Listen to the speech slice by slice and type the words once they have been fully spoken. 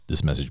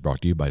This message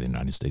brought to you by the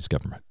United States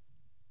government.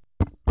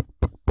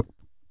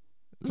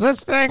 Is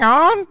this thing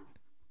on?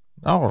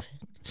 Oh,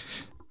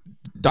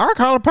 Dark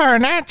Hollow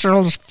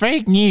Paranatural is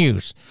fake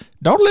news.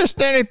 Don't listen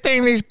to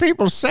anything these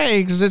people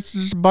say because it's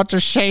just a bunch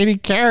of shady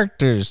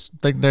characters.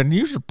 Think they're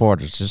news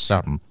reporters or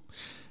something.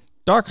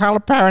 Dark Hollow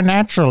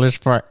Paranatural is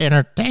for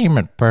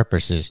entertainment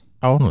purposes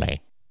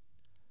only.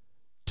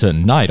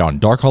 Tonight on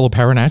Dark Hollow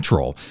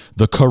Paranatural,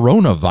 the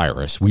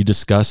coronavirus, we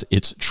discuss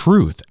its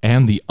truth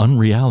and the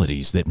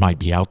unrealities that might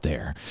be out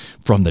there.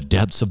 From the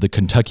depths of the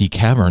Kentucky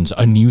caverns,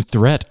 a new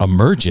threat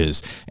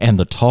emerges, and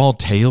the tall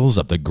tales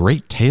of the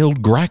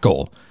great-tailed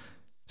grackle.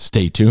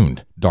 Stay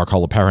tuned. Dark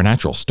Hollow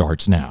Paranatural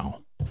starts now.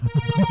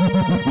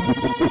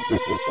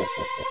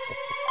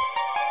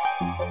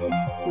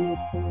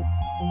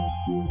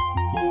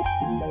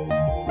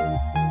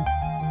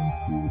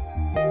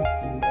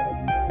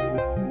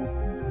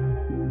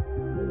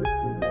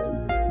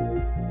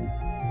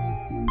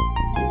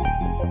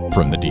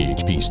 From the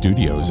DHP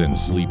studios in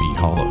Sleepy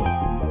Hollow,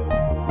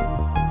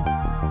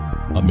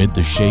 amid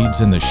the shades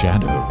and the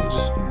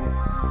shadows,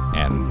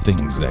 and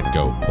things that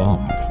go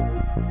bump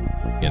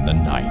in the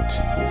night.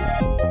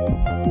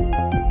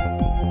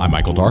 I'm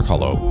Michael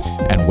Darkhollow,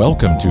 and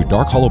welcome to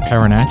Dark Hollow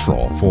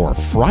Paranatural for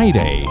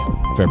Friday,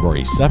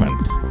 February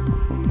 7th,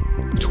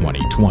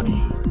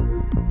 2020.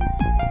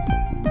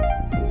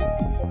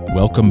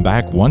 Welcome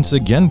back once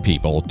again,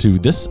 people, to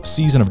this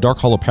season of Dark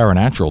Hollow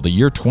Paranatural, the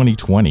year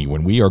 2020,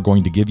 when we are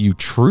going to give you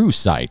true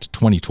sight,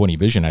 2020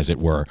 vision, as it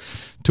were,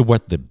 to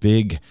what the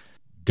big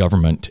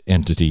government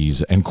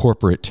entities and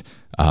corporate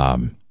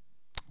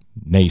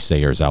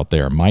naysayers out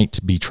there might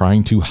be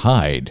trying to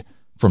hide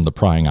from the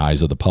prying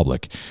eyes of the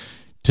public.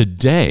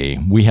 Today,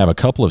 we have a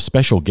couple of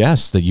special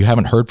guests that you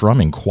haven't heard from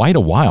in quite a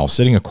while,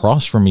 sitting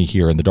across from me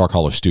here in the Dark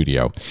Hollow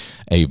studio.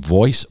 A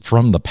voice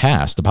from the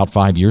past. About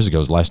 5 years ago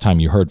is the last time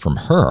you heard from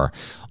her.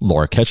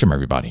 Laura Ketchum,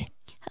 everybody.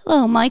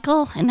 Hello,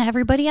 Michael, and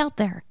everybody out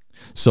there.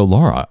 So,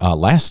 Laura,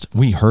 last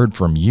we heard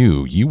from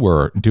you, you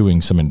were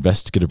doing some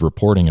investigative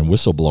reporting and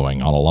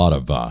whistleblowing on a lot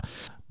of,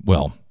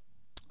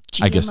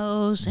 GMOs. I guess,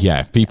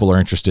 yeah, if people are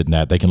interested in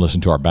that, they can listen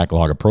to our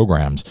backlog of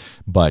programs.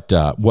 But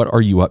what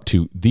are you up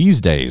to these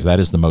days? That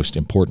is the most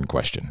important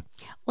question.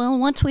 Well,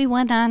 once we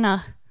went on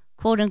a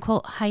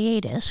quote-unquote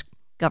hiatus,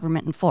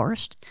 government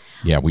enforced.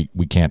 Yeah, we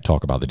can't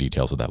talk about the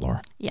details of that,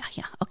 Laura. Yeah,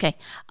 okay.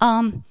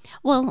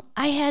 Well,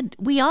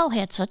 we all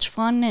had such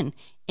fun and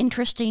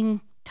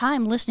interesting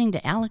time listening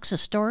to Alex's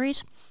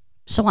stories.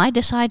 So I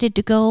decided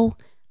to go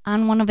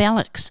on one of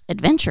Alex's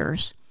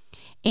adventures.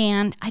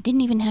 And I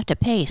didn't even have to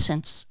pay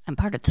since I'm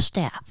part of the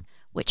staff,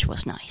 which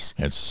was nice.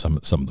 It's some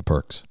of the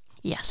perks.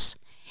 Yes.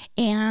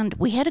 And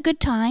we had a good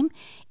time,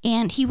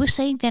 and he was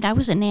saying that I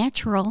was a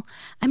natural.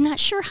 I'm not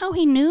sure how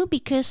he knew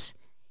because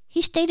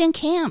he stayed in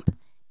camp,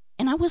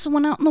 and I was the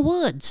one out in the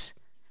woods.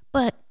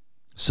 But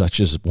such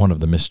is one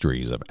of the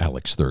mysteries of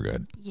Alex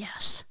Thurgood.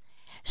 Yes.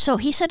 So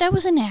he said I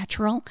was a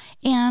natural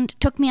and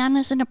took me on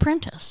as an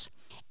apprentice.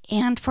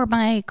 And for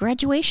my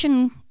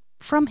graduation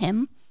from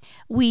him,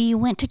 we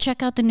went to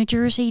check out the New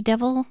Jersey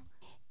Devil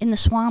in the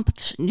swamp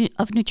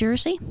of New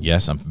Jersey.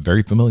 Yes, I'm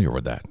very familiar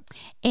with that.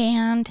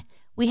 And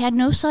we had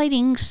no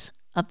sightings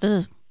of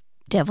the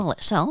devil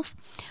itself.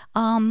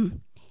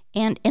 And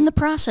in the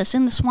process,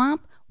 in the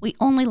swamp, we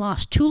only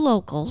lost 2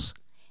 locals.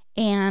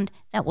 And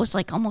that was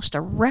like almost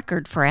a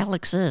record for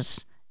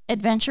Alex's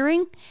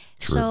adventuring.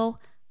 True. So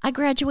I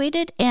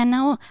graduated, and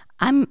now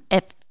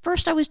at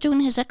first I was doing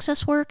his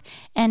excess work,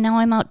 and now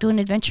I'm out doing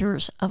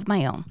adventures of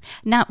my own.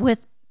 Not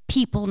with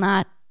people,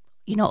 not,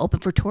 open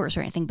for tours or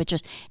anything, but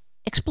just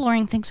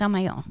exploring things on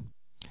my own.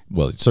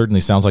 Well, it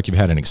certainly sounds like you've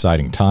had an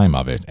exciting time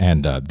of it.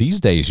 And these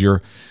days,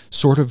 you're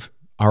sort of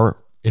our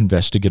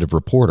investigative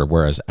reporter,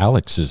 whereas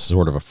Alex is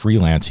sort of a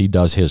freelance. He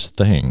does his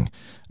thing.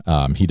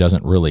 He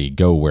doesn't really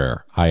go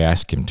where I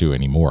ask him to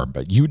anymore,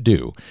 but you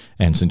do.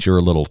 And since you're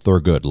a little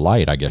Thurgood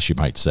light, I guess you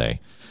might say,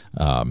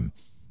 a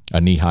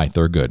knee-high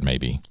Thurgood,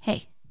 maybe.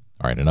 Hey.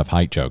 All right, enough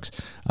height jokes.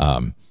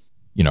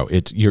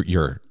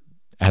 You're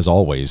as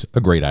always,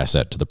 a great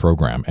asset to the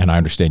program. And I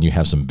understand you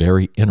have some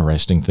very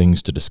interesting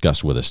things to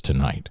discuss with us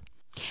tonight.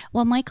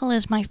 Well, Michael,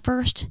 as my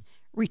first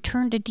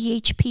return to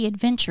DHP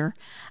adventure,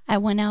 I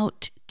went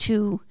out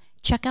to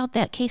check out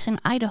that case in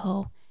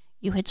Idaho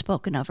you had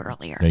spoken of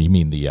earlier. Now, you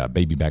mean the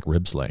baby back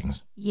rib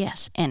slayings?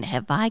 Yes, and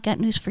have I got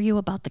news for you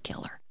about the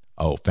killer?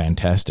 Oh,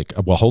 fantastic.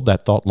 Well, hold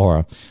that thought,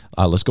 Laura.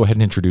 Let's go ahead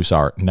and introduce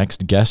our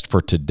next guest for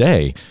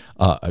today.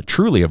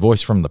 Truly a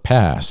voice from the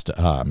past.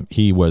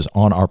 He was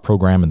on our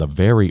program in the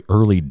very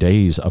early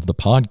days of the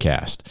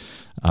podcast,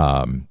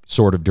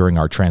 sort of during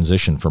our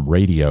transition from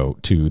radio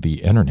to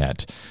the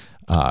internet.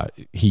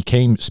 He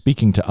came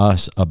speaking to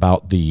us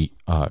about the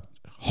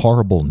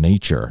horrible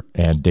nature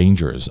and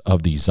dangers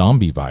of the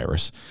zombie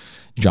virus.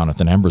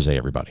 Jonathan Ambrose,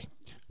 everybody.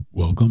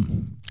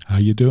 Welcome. How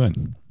you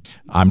doing?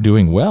 I'm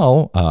doing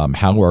well.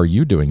 How are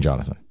you doing,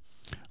 Jonathan?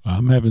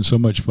 I'm having so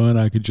much fun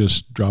I could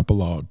just drop a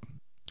log.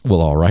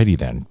 Well, all righty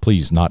then.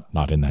 Please, not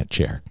in that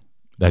chair.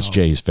 That's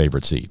Jay's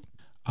favorite seat.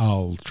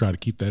 I'll try to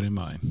keep that in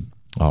mind.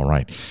 All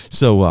right.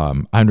 So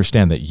I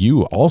understand that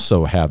you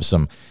also have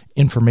some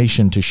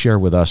information to share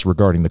with us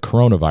regarding the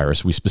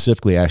coronavirus. We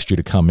specifically asked you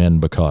to come in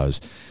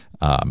because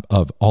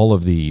of all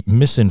of the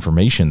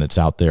misinformation that's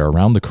out there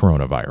around the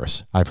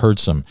coronavirus. I've heard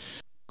some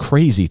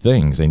crazy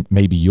things, and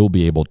maybe you'll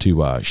be able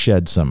to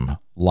shed some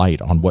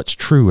light on what's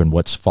true and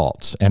what's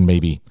false, and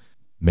maybe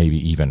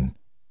even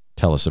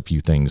tell us a few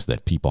things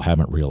that people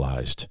haven't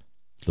realized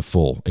the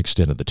full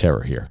extent of the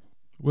terror here.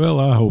 Well,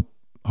 I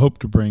hope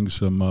to bring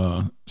some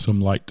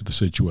light to the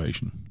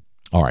situation.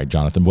 All right,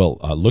 Jonathan. Well,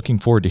 looking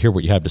forward to hear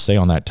what you have to say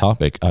on that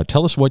topic.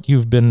 Tell us what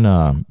you've been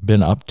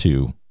up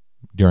to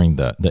during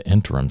the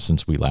interim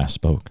since we last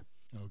spoke.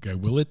 Okay.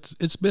 Well,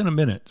 it's been a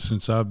minute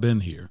since I've been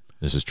here.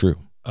 This is true.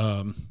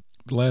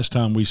 The last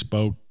time we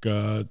spoke,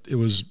 it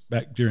was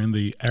back during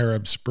the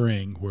Arab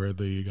Spring, where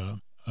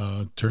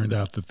turned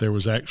out that there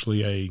was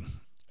actually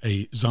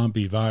a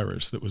zombie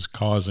virus that was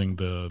causing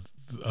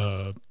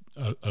a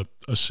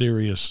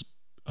serious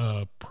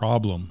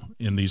problem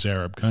in these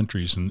Arab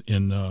countries,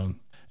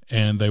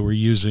 and they were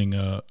using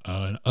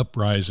an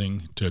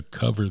uprising to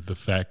cover the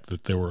fact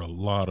that there were a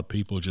lot of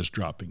people just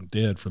dropping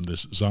dead from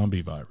this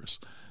zombie virus.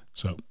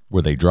 So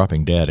were they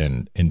dropping dead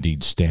and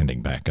indeed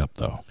standing back up,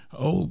 though?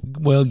 Oh,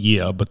 well,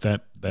 yeah, but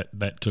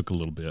that took a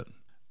little bit.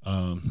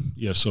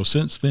 So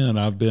since then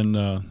I've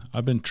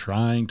been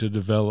trying to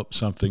develop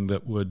something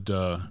that would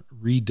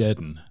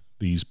re-deaden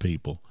these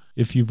people.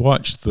 If you've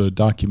watched the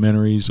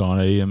documentaries on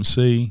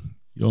AMC,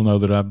 you'll know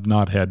that I've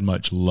not had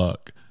much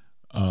luck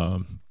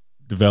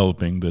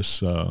developing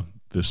this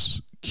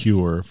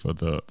cure for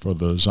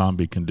the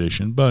zombie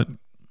condition. But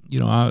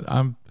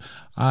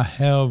I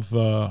have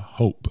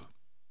hope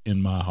in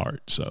my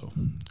heart, so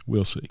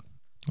we'll see.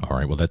 All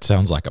right. Well, that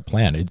sounds like a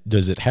plan.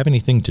 Does it have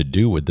anything to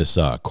do with this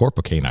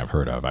Corpicaine I've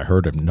heard of? I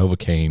heard of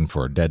Novocaine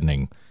for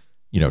deadening,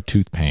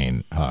 tooth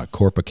pain.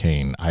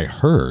 Corpicaine, I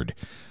heard,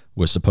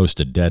 was supposed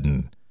to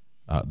deaden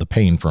the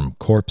pain from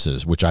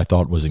corpses, which I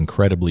thought was an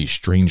incredibly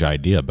strange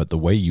idea. But the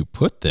way you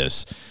put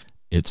this,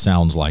 it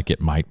sounds like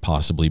it might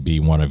possibly be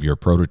one of your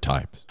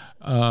prototypes.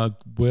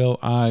 Well,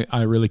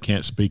 I really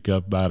can't speak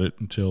up about it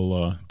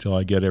until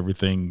I get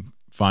everything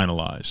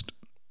finalized.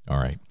 All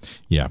right.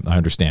 Yeah, I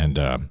understand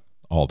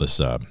all this,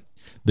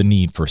 the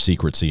need for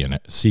secrecy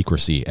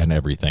and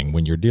everything.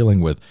 When you're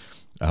dealing with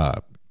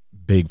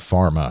big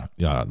pharma,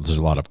 there's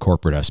a lot of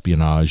corporate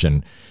espionage,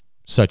 and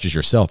such as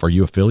yourself. Are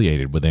you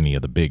affiliated with any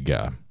of the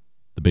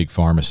big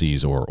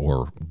pharmacies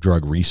or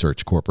drug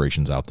research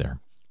corporations out there?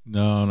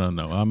 No.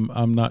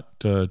 I'm not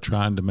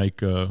trying to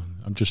make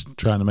I'm just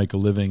trying to make a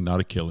living, not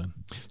a killing.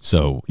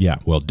 So yeah,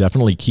 well,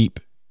 definitely keep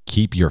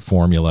your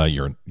formula,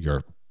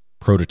 your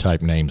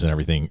prototype names and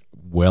everything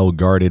well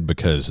guarded,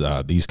 because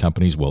these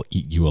companies will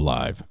eat you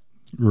alive.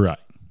 Right,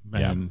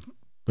 man. Yeah.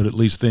 But at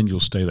least then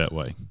you'll stay that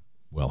way.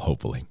 Well,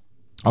 hopefully.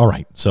 All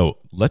right, so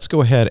let's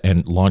go ahead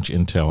and launch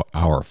into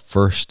our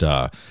first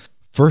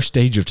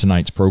stage of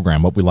tonight's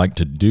program. What we like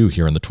to do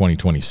here in the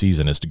 2020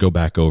 season is to go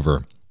back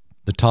over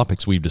the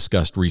topics we've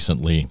discussed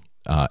recently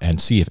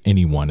and see if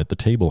anyone at the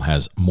table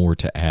has more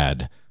to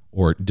add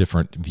or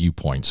different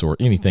viewpoints or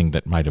anything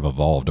that might have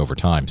evolved over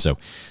time. So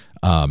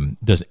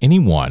does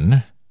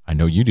anyone, I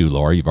know you do,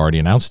 Laura, you've already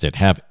announced it,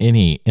 have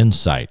any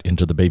insight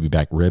into the baby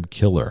back rib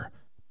killer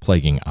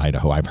plaguing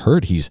Idaho? I've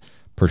heard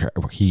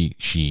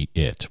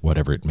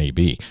whatever it may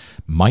be,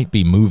 might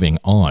be moving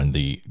on.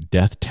 The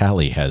death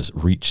tally has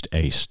reached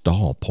a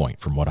stall point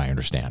from what I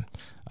understand.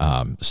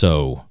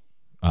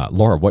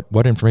 Laura,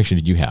 what information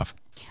did you have?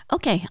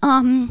 Okay.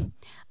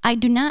 I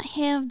do not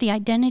have the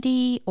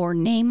identity or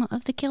name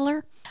of the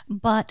killer,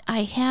 but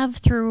I have,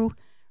 through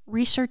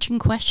research and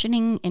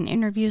questioning and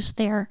interviews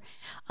there,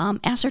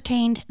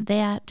 ascertained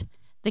that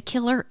the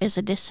killer is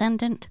a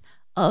descendant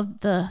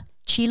of the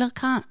Chila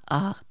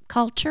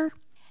culture.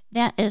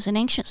 That is an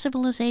ancient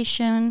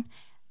civilization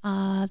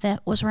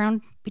that was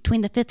around between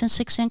the 5th and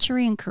 6th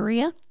century in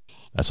Korea.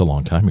 That's a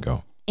long time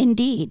ago.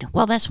 Indeed.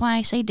 Well, that's why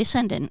I say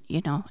descendant.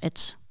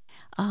 It's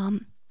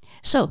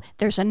so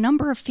there's a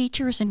number of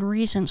features and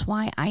reasons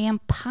why I am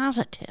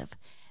positive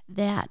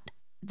that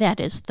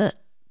is the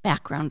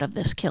background of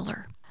this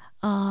killer.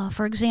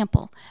 For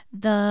example,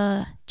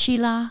 the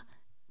Chila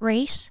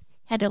race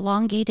had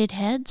elongated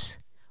heads,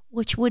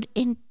 which would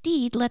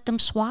indeed let them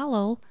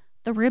swallow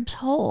the ribs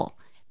whole.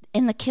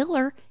 And the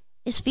killer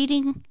is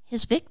feeding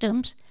his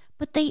victims,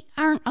 but they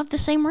aren't of the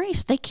same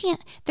race. They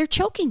can't. They're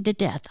choking to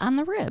death on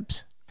the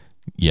ribs.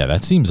 Yeah,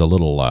 that seems a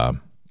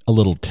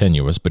little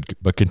tenuous,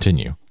 but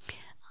continue.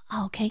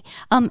 Okay.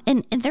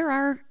 And there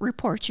are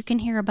reports you can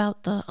hear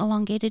about the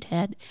elongated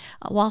head.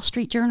 Wall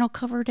Street Journal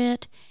covered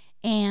it,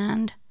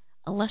 and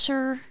a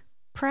lesser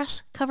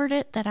press covered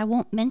it that I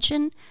won't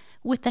mention,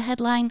 with the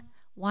headline,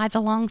 "Why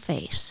the Long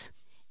Face?"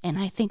 And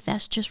I think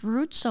that's just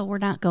rude, so we're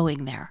not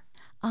going there.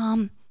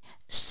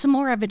 Some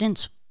more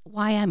evidence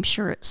why I'm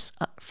sure it's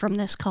from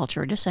this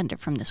culture,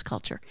 descended from this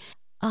culture.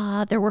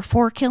 There were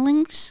 4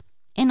 killings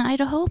in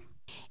Idaho,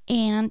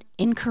 and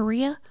in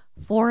Korea,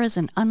 4 is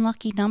an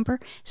unlucky number,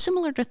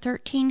 similar to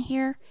 13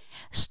 here,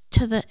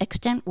 to the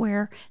extent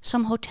where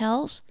some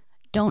hotels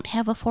don't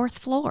have a 4th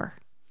floor.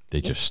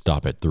 They just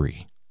stop at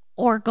 3.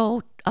 or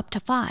go up to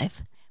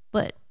 5,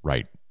 but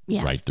Right.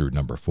 Yeah. Right through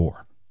number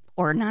 4.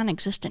 or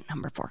non-existent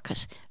number 4,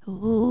 because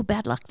ooh,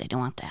 bad luck. They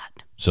don't want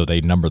that. So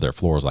they number their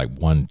floors like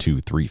 1,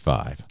 2, 3,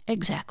 5.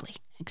 Exactly.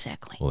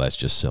 Well, that's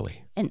just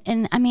silly.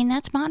 And I mean,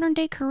 that's modern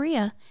day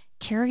Korea,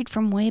 carried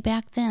from way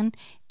back then.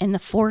 And the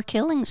 4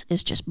 killings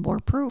is just more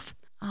proof.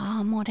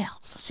 What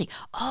else? Let's see.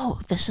 Oh,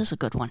 this is a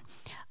good one.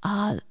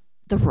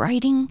 The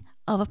writing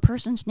of a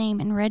person's name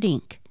in red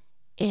ink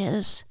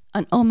is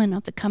an omen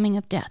of the coming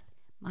of death.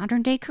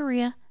 Modern day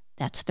Korea,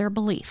 that's their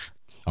belief.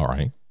 All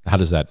right. How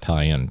does that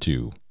tie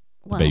into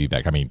the Well- baby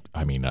back?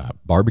 I mean,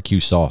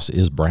 barbecue sauce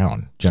is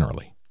brown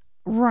generally.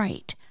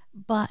 Right.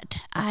 But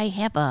I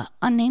have a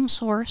unnamed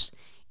source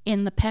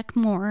in the Peck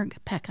Morgue,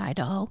 Peck,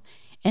 Idaho,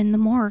 in the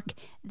morgue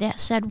that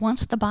said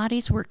once the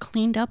bodies were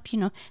cleaned up,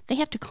 they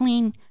have to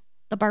clean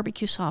the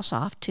barbecue sauce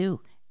off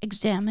to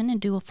examine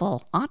and do a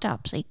full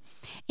autopsy.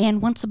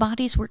 And once the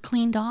bodies were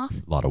cleaned off,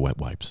 A lot of wet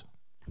wipes.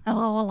 a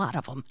lot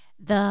of them,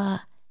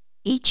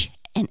 each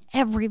and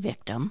every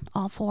victim,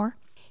 all 4,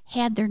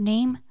 had their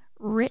name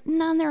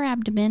written on their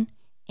abdomen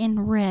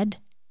in red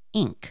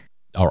ink.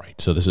 All right.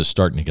 So this is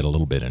starting to get a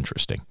little bit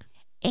interesting.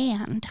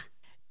 And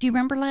do you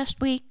remember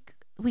last week,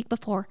 the week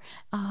before,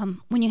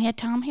 when you had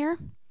Tom here?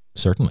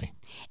 Certainly.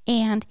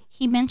 And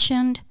he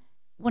mentioned,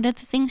 one of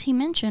the things he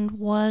mentioned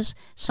was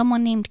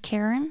someone named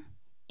Karen.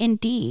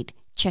 Indeed,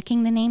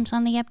 checking the names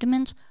on the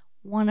abdomens,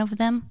 one of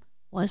them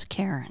was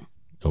Karen.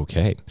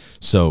 Okay.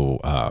 So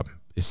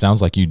it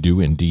sounds like you do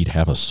indeed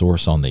have a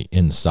source on the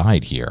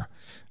inside here.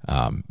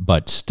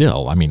 But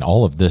still, I mean,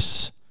 all of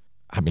this,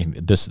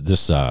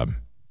 this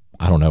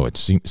I don't know, it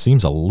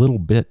seems a little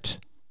bit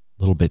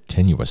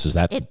tenuous. Is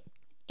that?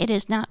 It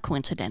is not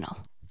coincidental.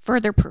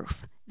 Further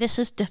proof. This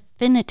is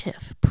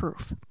definitive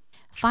proof.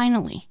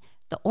 Finally,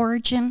 the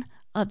origin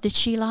of the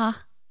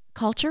Sheila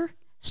culture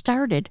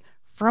started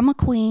from a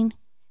queen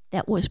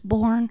that was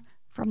born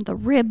from the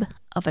rib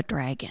of a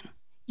dragon.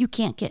 You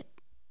can't get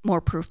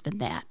more proof than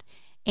that.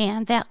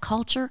 And that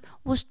culture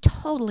was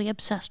totally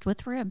obsessed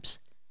with ribs.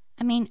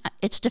 I mean,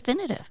 it's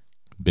definitive.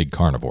 Big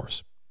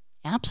carnivores.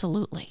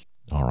 Absolutely.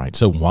 All right.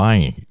 So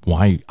why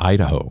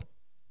Idaho?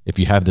 If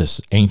you have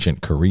this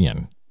ancient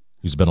Korean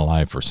who's been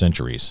alive for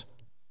centuries.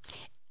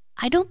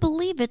 I don't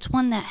believe it's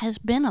one that has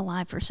been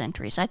alive for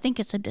centuries. I think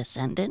it's a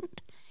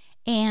descendant.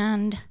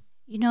 And,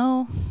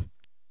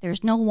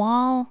 there's no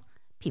wall.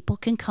 People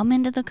can come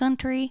into the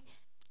country.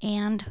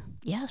 And,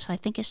 yes, I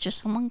think it's just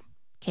someone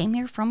came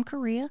here from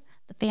Korea.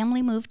 The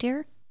family moved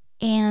here.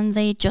 And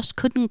they just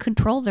couldn't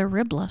control their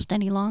rib lust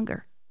any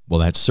longer. Well,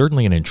 that's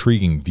certainly an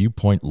intriguing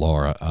viewpoint,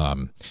 Laura.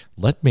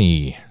 Let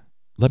me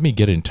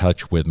get in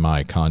touch with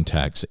my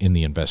contacts in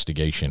the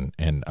investigation,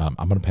 and I'm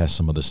going to pass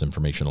some of this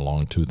information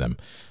along to them.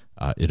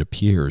 It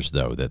appears,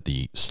 though, that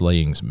the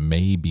slayings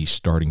may be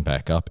starting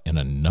back up in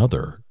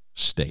another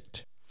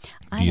state.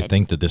 Do you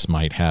think that this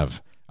might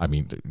have,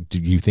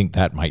 do you think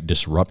that might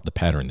disrupt the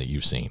pattern that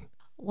you've seen?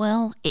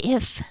 Well,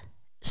 if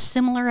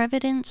similar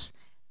evidence,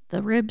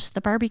 the ribs,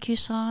 the barbecue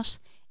sauce,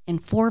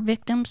 and 4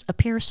 victims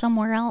appear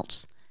somewhere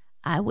else,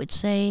 I would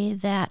say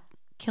that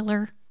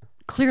killer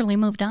clearly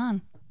moved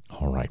on.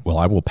 All right. Well,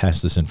 I will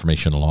pass this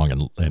information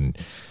along and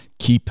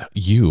keep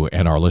you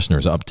and our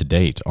listeners up to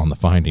date on the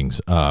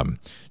findings.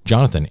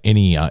 Jonathan,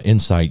 any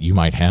insight you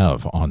might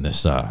have on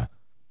this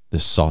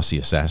saucy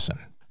assassin?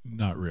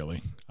 Not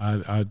really.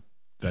 I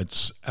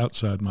that's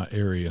outside my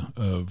area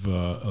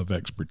of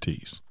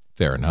expertise.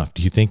 Fair enough.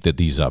 Do you think that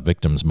these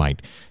victims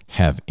might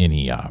have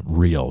any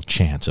real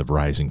chance of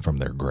rising from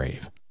their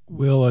grave?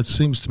 Well, it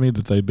seems to me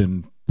that they've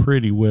been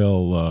pretty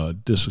well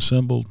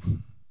disassembled.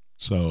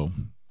 So,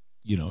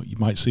 you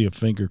might see a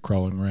finger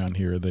crawling around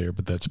here or there,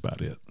 but that's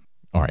about it.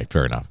 All right,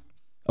 fair enough.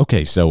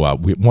 Okay, so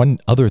one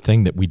other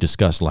thing that we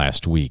discussed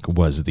last week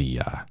was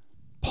the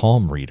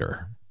palm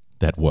reader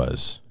that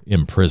was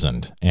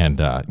imprisoned. And,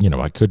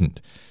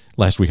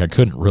 last week I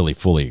couldn't really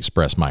fully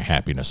express my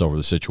happiness over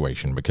the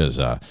situation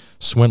because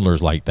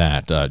swindlers like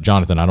that,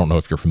 Jonathan, I don't know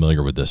if you're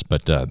familiar with this,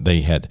 but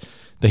they had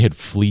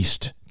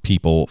fleeced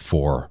people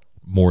for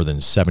more than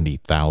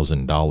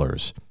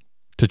 $70,000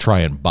 to try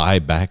and buy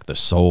back the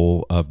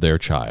soul of their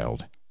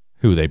child,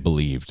 who they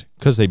believed,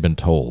 because they'd been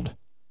told,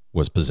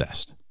 was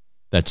possessed.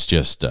 That's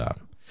just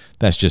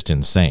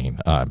insane.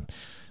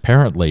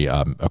 Apparently,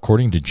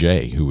 according to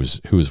Jay, who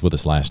was with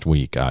us last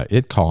week,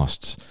 it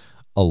costs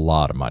a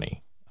lot of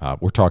money.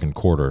 We're talking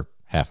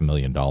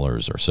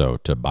 $250,000 or so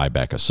to buy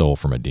back a soul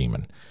from a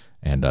demon,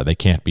 and they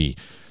can't be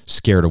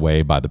scared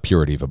away by the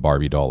purity of a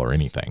Barbie doll or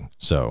anything.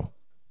 So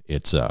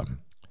it's a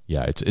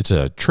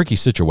tricky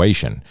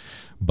situation.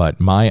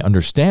 But my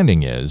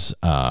understanding is,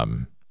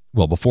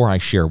 before I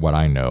share what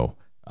I know,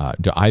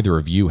 do either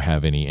of you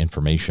have any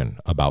information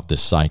about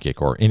this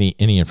psychic or any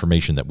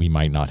information that we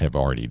might not have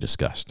already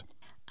discussed?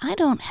 I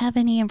don't have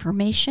any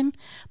information,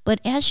 but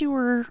as you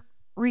were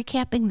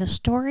recapping the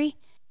story,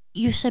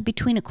 you said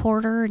between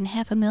 $250,000 and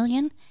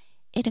 $500,000.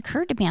 It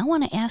occurred to me, I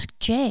want to ask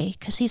Jay,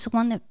 because he's the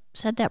one that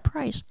said that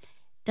price.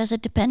 Does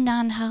it depend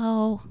on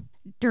how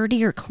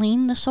dirty or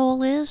clean the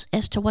soul is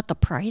as to what the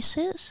price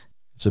is?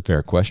 It's a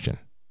fair question.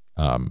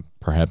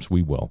 Perhaps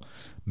we will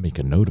make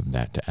a note of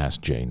that to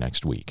ask Jay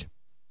next week,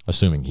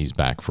 assuming he's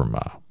back from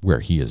where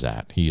he is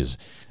at. He is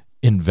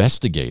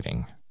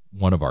investigating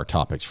one of our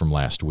topics from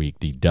last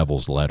week, the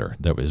Devil's Letter,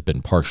 that has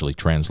been partially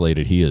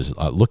translated. He is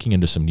looking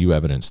into some new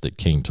evidence that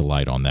came to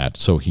light on that.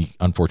 So he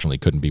unfortunately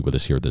couldn't be with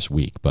us here this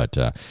week. But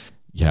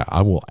yeah,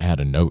 I will add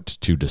a note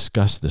to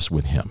discuss this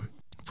with him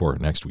for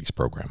next week's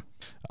program.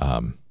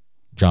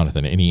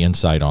 Jonathan, any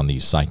insight on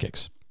these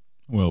psychics?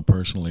 Well,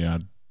 personally, I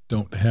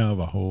don't have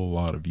a whole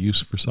lot of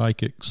use for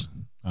psychics.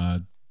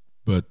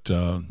 But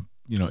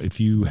if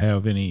you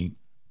have any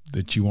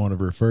that you want to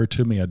refer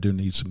to me, I do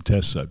need some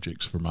test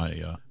subjects for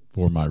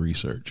my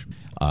research.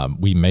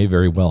 We may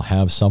very well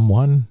have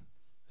someone,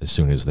 as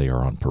soon as they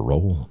are on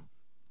parole,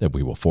 that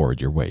we will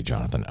forward your way,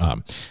 Jonathan.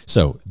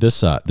 So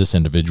this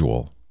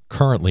individual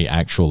currently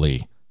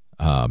actually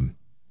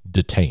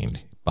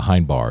detained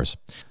behind bars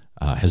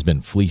has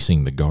been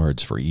fleecing the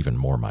guards for even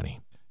more money.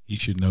 He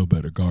should know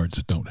better.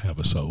 Guards don't have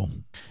a soul.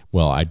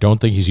 Well, I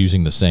don't think he's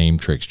using the same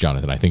tricks,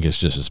 Jonathan. I think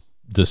this is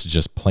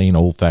just plain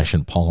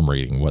old-fashioned palm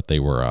reading, what they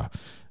were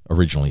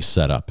originally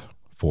set up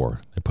for.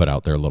 They put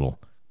out their little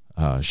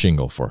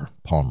shingle for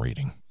palm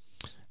reading.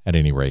 At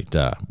any rate,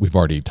 we've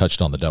already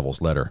touched on the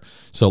Devil's Letter.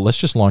 So let's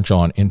just launch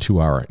on into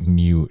our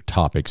new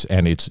topics.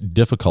 And it's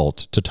difficult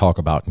to talk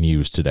about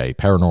news today,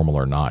 paranormal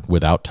or not,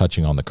 without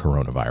touching on the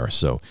coronavirus.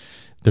 So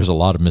there's a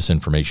lot of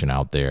misinformation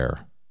out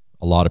there.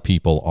 A lot of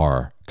people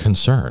are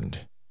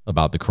concerned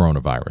about the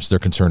coronavirus. They're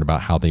concerned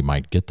about how they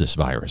might get this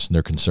virus. And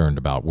they're concerned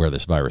about where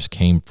this virus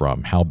came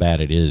from, how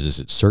bad it is. Is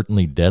it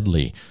certainly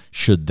deadly?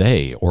 Should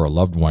they or a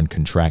loved one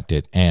contract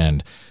it?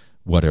 And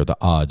what are the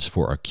odds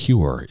for a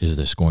cure? Is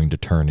this going to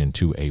turn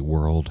into a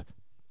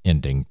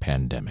world-ending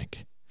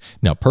pandemic?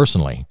 Now,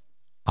 personally,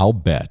 I'll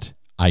bet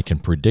I can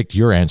predict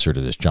your answer to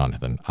this,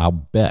 Jonathan. I'll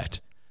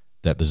bet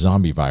that the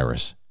zombie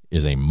virus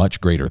is a much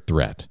greater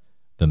threat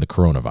than the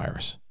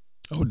coronavirus.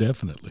 Oh,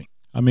 definitely.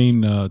 I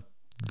mean, the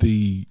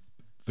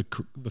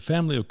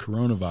family of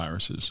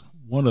coronaviruses,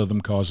 one of them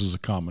causes a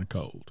common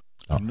cold.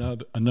 Oh.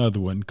 Another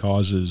one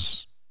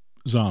causes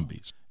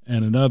zombies,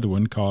 and another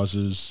one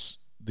causes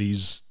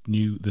this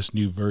new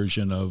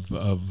version of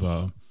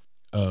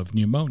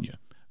pneumonia.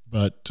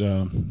 But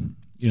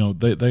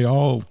they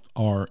all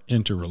are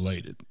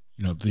interrelated.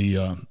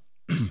 The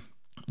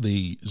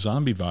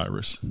zombie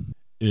virus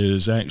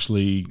is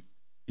actually,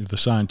 the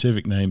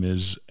scientific name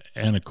is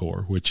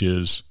Anarach, which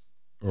is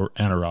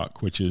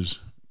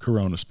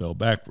corona spelled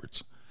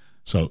backwards.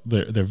 So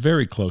they're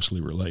very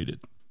closely related.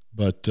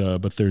 But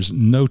there's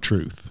no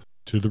truth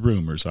to the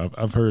rumors.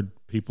 I've heard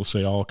people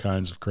say all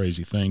kinds of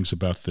crazy things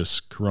about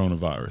this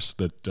coronavirus,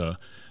 that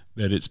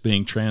it's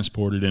being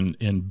transported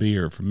in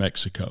beer from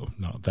Mexico.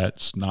 No,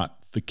 that's not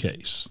the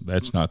case.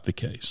 That's not the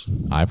case.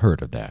 I've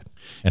heard of that.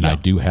 And yeah. I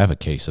do have a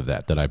case of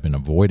that I've been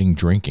avoiding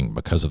drinking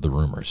because of the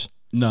rumors.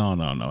 No.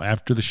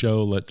 After the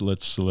show,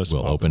 let's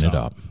we'll open it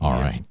up. All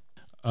right.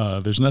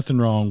 There's nothing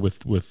wrong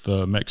with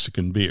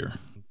Mexican beer.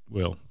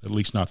 Well, at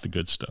least not the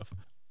good stuff.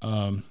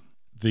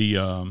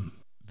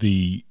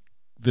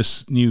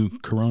 This new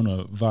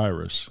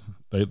coronavirus,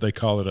 they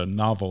call it a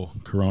novel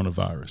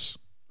coronavirus.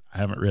 I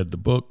haven't read the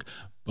book,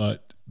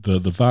 but the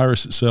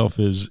virus itself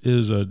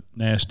is a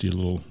nasty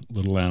little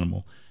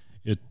animal.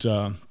 They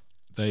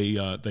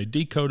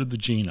decoded the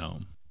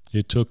genome.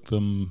 It took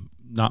them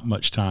not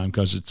much time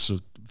because it's a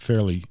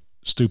fairly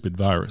stupid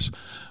virus,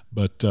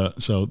 but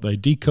so they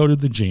decoded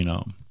the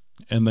genome,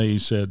 and they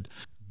said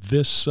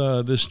this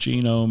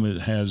genome,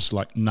 it has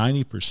like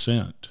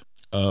 90%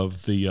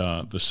 of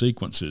the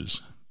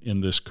sequences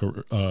in this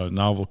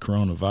novel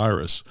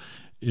coronavirus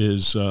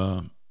is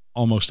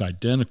almost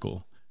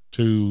identical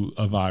to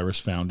a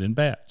virus found in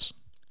bats.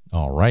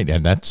 All right,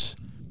 and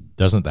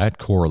doesn't that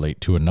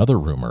correlate to another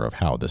rumor of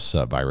how this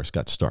virus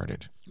got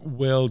started?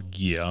 Well,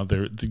 yeah,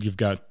 you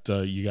got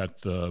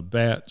the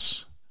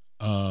bats,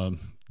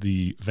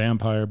 the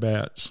vampire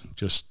bats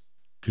just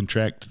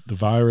contract the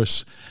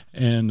virus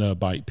and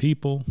bite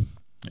people,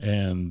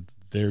 and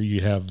there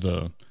you have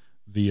the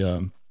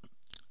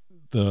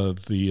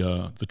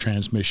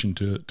transmission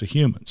to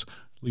humans.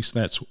 At least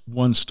that's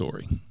one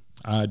story.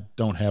 I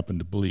don't happen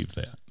to believe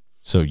that.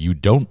 So you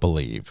don't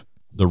believe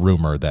the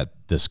rumor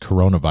that this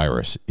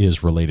coronavirus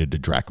is related to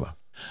Dracula?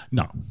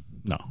 No.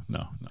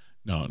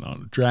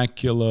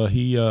 Dracula,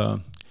 he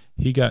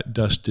got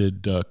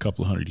dusted a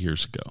couple of 100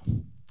 years ago,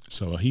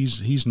 so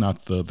he's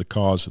not the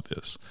cause of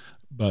this.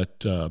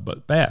 But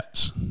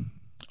bats,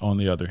 on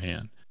the other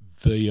hand,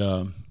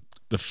 the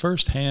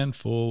first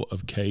handful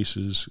of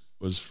cases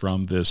was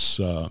from this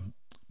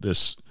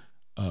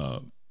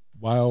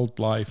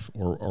wildlife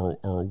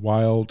or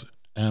wild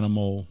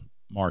animal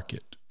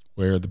market,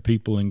 where the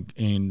people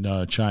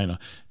in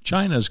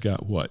China's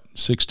got what,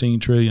 16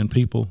 trillion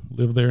people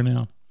live there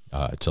now?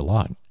 It's a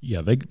lot.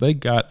 Yeah, they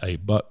got a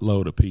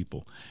buttload of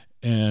people,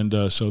 and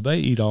so they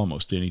eat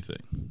almost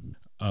anything.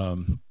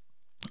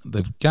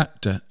 They've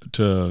got to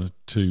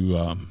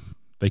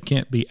they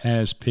can't be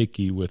as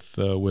picky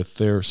with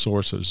their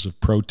sources of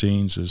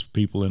proteins as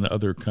people in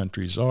other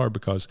countries are,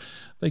 because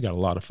they got a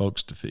lot of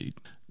folks to feed.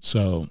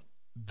 So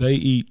they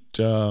eat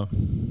bats,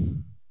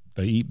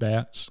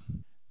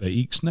 they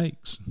eat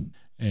snakes,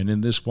 and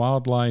in this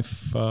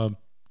wildlife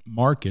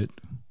market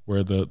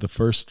where the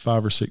first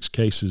 5 or 6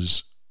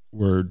 cases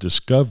were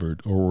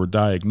discovered or were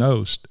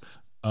diagnosed,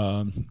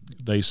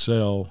 they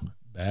sell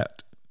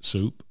bat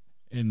soup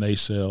and they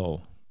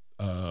sell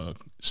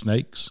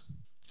snakes,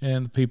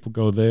 and people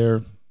go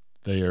there.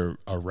 They are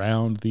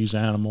around these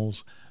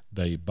animals.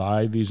 They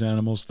buy these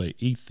animals. They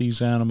eat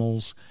these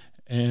animals,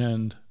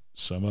 and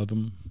some of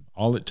them,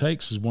 all it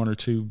takes is 1 or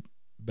 2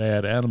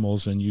 bad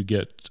animals, and you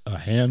get a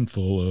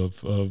handful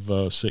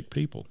of sick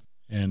people.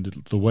 And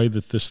the way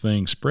that this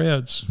thing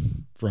spreads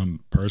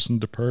from person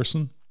to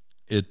person,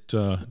 it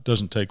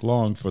doesn't take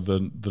long for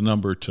the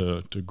number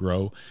to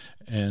grow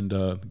and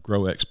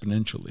grow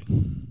exponentially.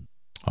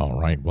 All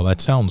right. Well,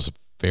 that sounds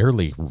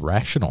fairly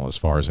rational as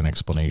far as an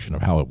explanation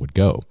of how it would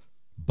go.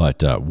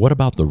 But what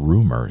about the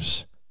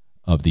rumors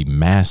of the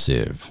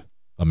massive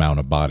amount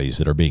of bodies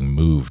that are being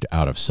moved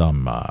out of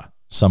some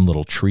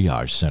little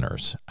triage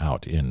centers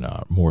out in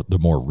the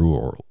more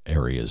rural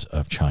areas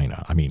of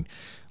China? I mean,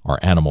 are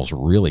animals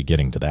really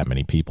getting to that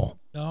many people?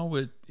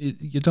 No,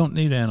 you don't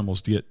need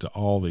animals to get to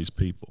all these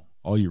people.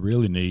 All you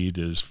really need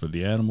is for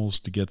the animals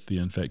to get the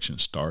infection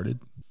started.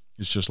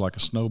 It's just like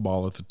a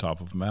snowball at the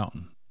top of a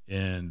mountain.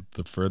 And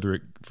the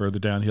further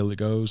downhill it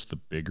goes, the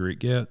bigger it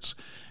gets.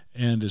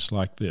 And it's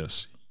like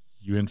this.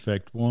 You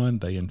infect 1,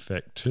 they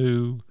infect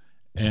 2,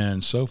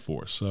 and so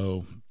forth.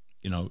 So,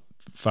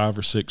 5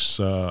 or 6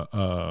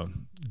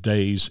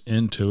 days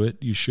into it,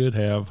 you should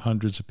have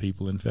hundreds of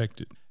people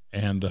infected.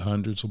 And the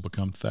hundreds will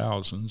become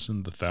thousands,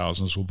 and the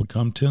thousands will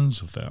become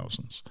tens of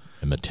thousands.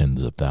 And the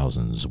tens of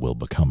thousands will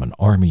become an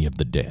army of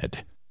the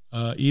dead.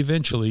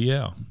 Eventually,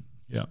 yeah.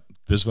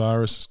 This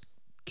virus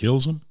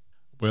kills them?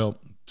 Well,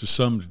 to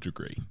some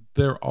degree.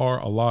 There are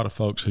a lot of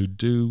folks who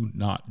do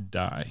not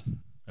die,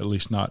 at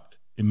least not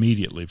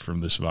immediately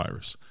from this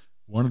virus.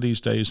 One of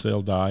these days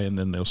they'll die, and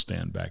then they'll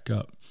stand back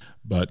up.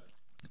 But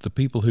the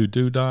people who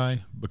do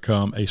die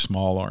become a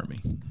small army,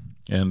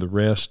 and the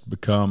rest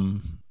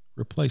become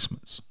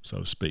replacements, so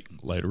to speak,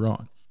 later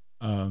on.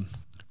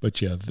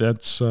 But yeah,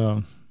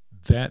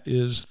 that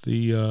is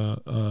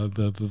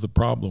the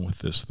problem with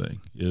this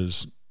thing.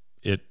 Is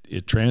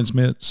it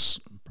transmits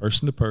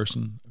person to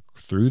person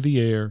through the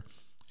air,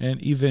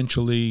 and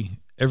eventually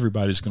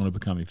everybody's going to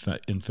become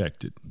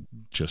infected,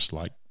 just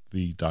like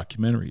the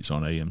documentaries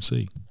on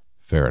AMC.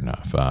 Fair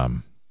enough. I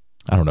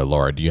don't know,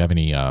 Laura, do you have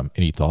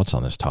any thoughts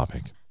on this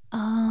topic?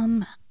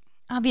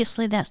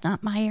 Obviously that's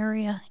not my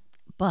area,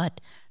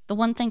 but the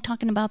one thing,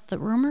 talking about the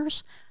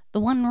rumors, the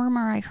one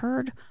rumor I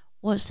heard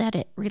was that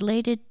it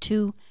related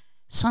to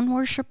sun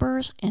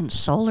worshippers and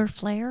solar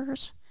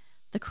flares.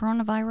 The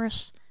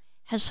coronavirus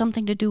has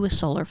something to do with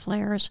solar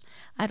flares.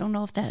 I don't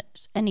know if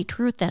that's any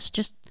truth. That's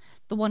just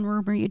the one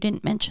rumor you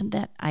didn't mention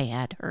that I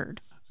had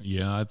heard.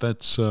 Yeah,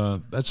 that's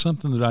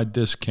something that I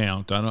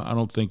discount. I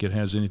don't think it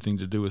has anything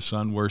to do with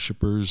sun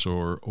worshippers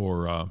or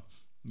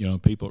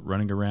people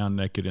running around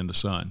naked in the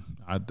sun.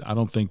 I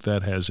don't think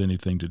that has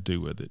anything to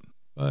do with it.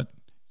 But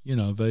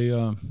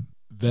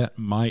that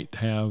might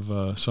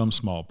have some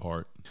small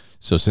part.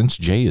 So since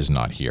Jay is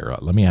not here,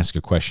 let me ask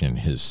a question in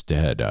his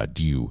stead.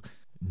 Do you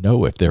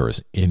know if there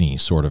is any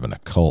sort of an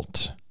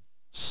occult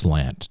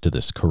slant to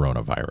this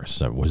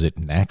coronavirus? Was it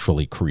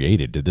naturally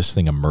created? Did this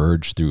thing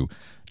emerge through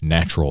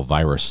natural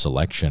virus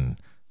selection,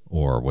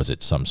 or was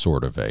it some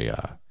sort of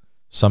a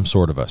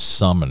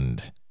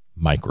summoned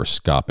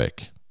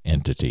microscopic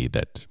entity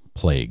that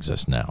plagues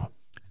us now?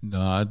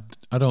 No,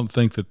 I don't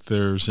think that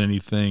there's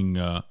anything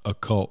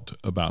occult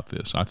about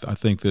this. I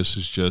think this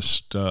is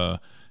just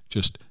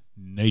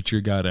nature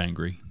got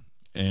angry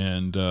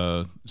and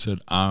said,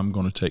 I'm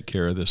going to take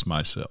care of this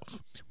myself.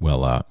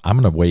 Well,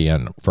 I'm going to weigh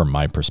in from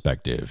my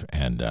perspective,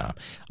 and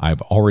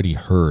I've already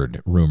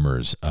heard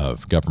rumors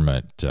of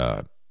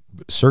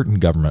certain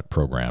government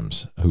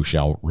programs who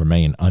shall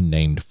remain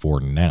unnamed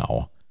for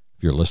now.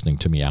 If you're listening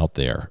to me out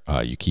there,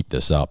 you keep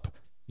this up,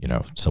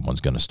 someone's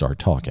going to start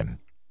talking.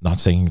 Not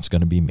saying it's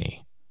going to be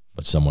me,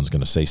 but someone's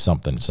going to say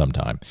something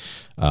sometime.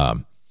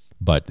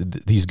 But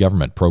these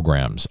government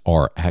programs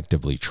are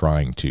actively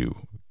trying to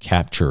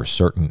capture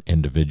certain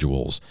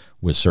individuals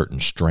with certain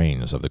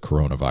strains of the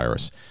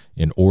coronavirus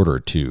in order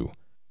to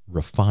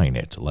refine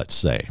it, let's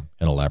say,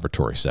 in a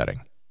laboratory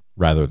setting,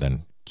 rather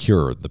than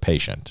cure the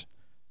patient.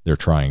 They're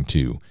trying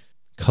to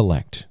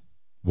collect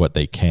what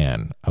they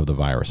can of the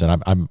virus.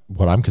 And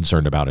what I'm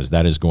concerned about is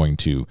that is going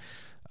to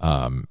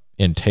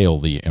entail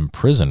the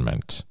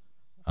imprisonment,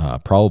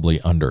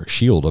 probably under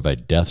shield of a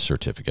death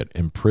certificate,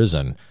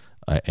 imprison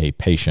a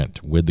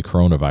patient with the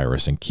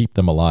coronavirus and keep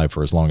them alive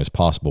for as long as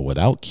possible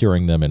without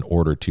curing them in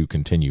order to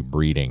continue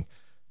breeding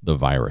the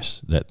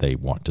virus that they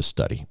want to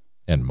study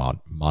and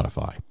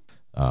modify.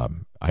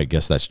 I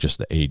guess that's just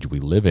the age we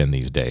live in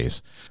these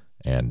days.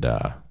 And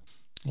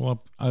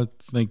Well, I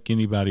think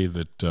anybody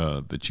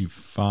that you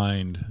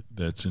find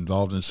that's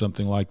involved in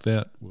something like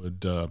that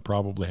would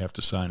probably have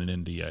to sign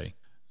an NDA.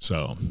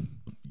 So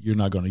you're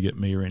not going to get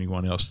me or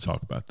anyone else to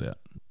talk about that.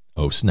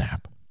 Oh,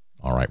 snap.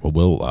 All right. Well,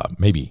 we'll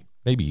maybe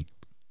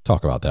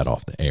talk about that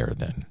off the air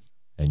then,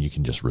 and you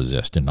can just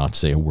resist and not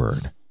say a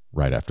word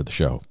right after the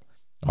show.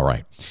 All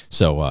right.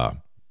 So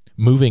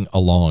moving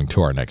along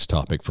to our next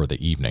topic for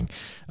the evening.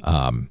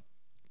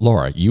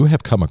 Laura, you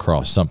have come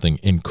across something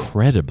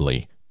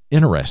incredibly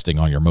interesting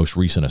on your most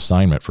recent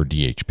assignment for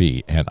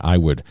DHP, and I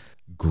would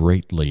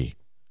greatly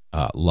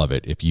love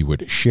it if you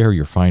would share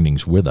your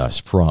findings with us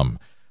from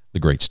the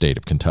great state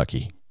of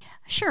Kentucky.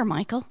 Sure,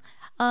 Michael.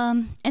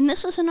 And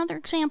this is another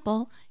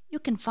example. You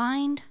can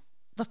find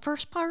the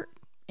first part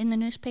in the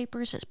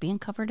newspapers. It's being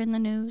covered in the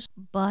news,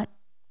 but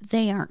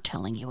they aren't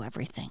telling you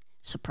everything.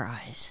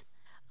 Surprise.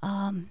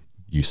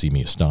 You see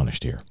me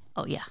astonished here.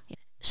 Oh, yeah.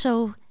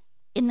 So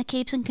in the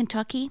caves in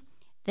Kentucky,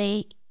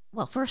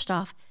 first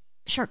off,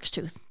 shark's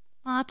tooth.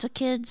 Lots of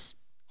kids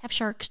have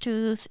shark's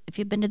tooth. If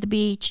you've been to the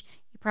beach,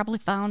 you probably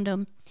found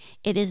them.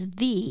 It is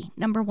the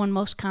 #1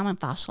 most common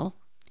fossil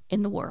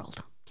in the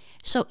world.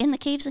 So in the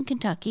caves in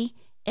Kentucky,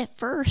 at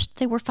first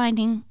they were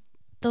finding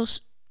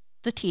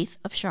the teeth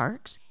of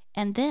sharks,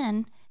 and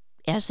then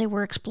as they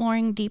were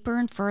exploring deeper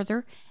and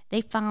further, they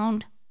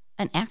found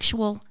an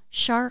actual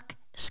shark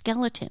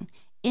skeleton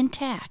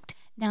intact.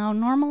 Now,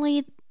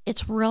 normally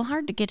it's real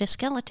hard to get a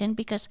skeleton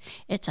because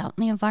it's out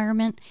in the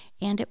environment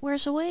and it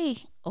wears away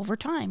over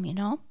time,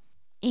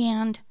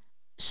 And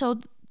so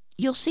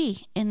you'll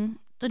see in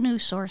the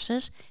news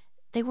sources,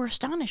 they were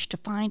astonished to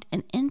find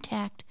an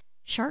intact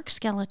shark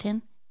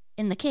skeleton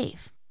in the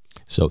cave.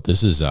 So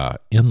this is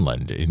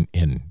inland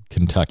in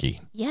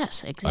Kentucky.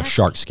 Yes, exactly. A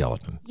shark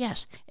skeleton.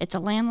 Yes, it's a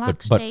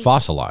landlocked but state.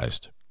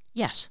 Fossilized.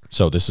 Yes.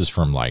 So this is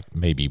from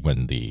maybe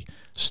when the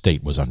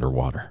state was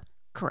underwater.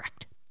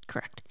 Correct.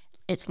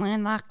 It's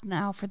landlocked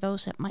now for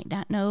those that might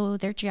not know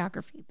their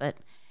geography, but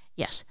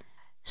yes.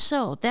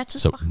 So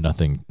that's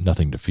nothing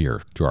to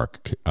fear to our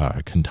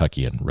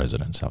Kentuckian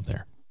residents out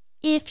there.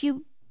 If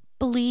you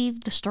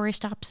believe the story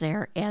stops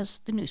there, as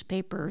the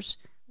newspapers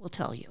will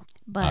tell you.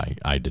 But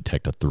I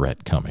detect a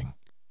threat coming.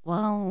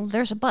 Well,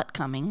 there's a but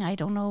coming. I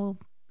don't know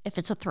if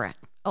it's a threat.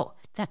 Oh,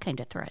 that kind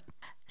of threat.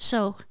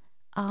 So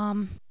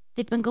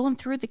they've been going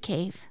through the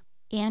cave,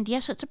 and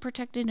yes, it's a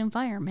protected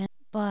environment,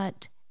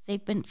 but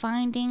they've been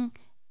finding,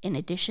 in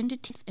addition to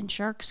teeth and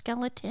shark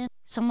skeleton,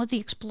 some of the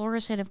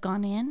explorers that have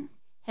gone in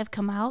have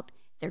come out.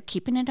 They're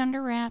keeping it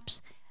under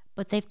wraps,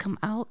 but they've come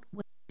out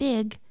with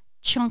big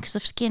chunks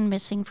of skin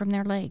missing from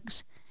their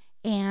legs.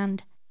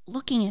 And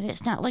looking at it,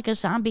 it's not like a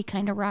zombie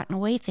kind of rotten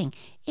away thing.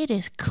 It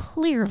is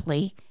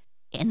clearly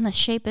in the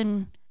shape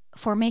and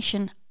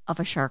formation of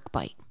a shark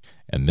bite.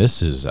 And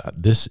this is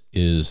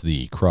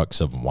the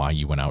crux of why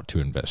you went out to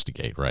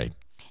investigate, right?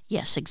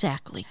 Yes,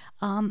 exactly.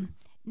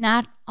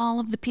 Not all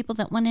of the people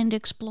that went in to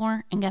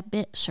explore and got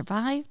bit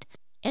survived.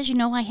 As you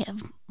know, I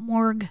have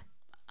morgue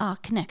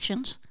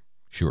connections.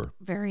 Sure.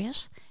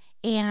 Various.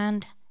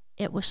 And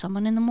it was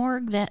someone in the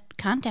morgue that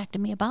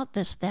contacted me about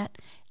this, that,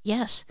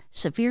 yes,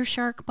 severe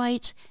shark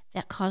bites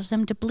that caused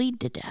them to bleed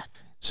to death.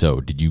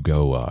 So did you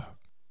go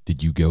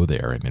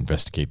there and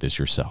investigate this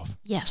yourself?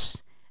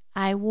 Yes.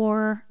 I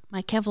wore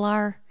my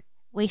Kevlar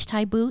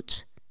waist-high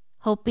boots,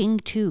 hoping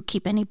to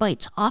keep any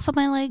bites off of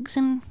my legs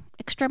and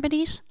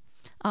extremities.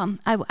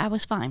 I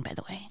was fine, by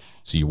the way.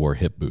 So you wore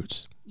hip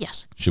boots?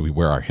 Yes. Should we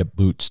wear our hip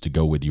boots to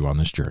go with you on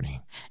this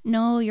journey?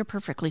 No, you're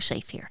perfectly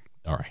safe here.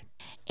 All right.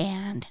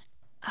 And,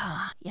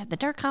 the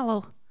Dark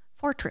Hollow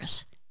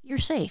Fortress, you're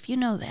safe. You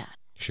know that.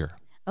 Sure.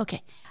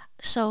 Okay.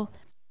 So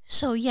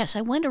yes,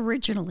 I went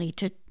originally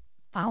to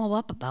follow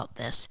up about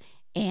this.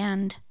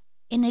 And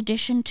in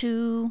addition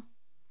to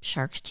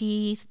shark's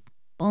teeth,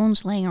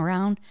 bones laying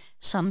around,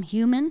 some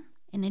human,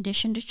 in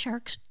addition to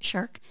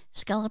shark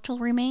skeletal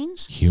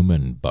remains.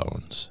 Human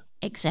bones.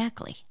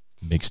 Exactly.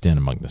 Mixed in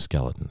among the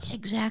skeletons.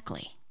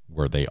 Exactly.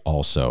 Were they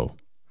also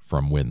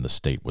from when the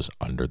state was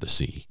under the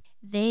sea?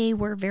 They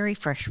were very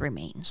fresh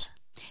remains.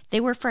 They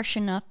were fresh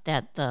enough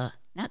that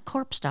not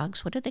corpse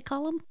dogs, what do they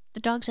call them? The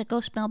dogs that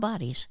go smell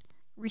bodies.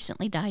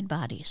 Recently died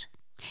bodies.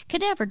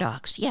 Cadaver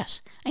dogs,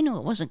 yes. I knew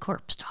it wasn't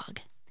corpse dog.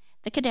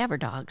 The cadaver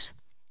dogs.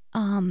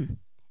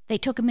 They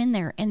took them in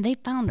there and they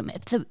found them.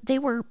 If they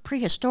were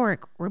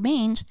prehistoric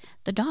remains,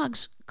 the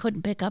dogs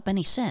couldn't pick up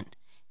any scent.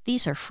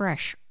 These are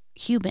fresh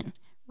human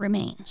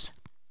remains.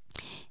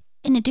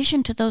 In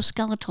addition to those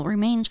skeletal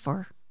remains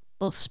for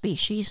both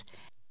species,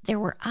 there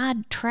were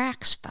odd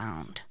tracks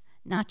found,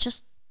 not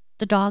just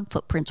the dog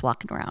footprints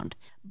walking around,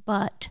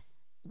 but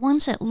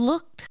ones that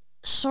looked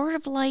sort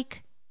of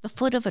like the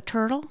foot of a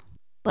turtle,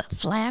 but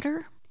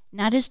flatter,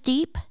 not as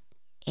deep,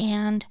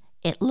 and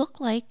it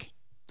looked like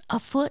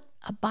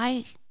a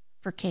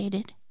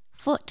bifurcated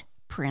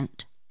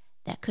footprint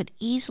that could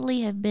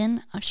easily have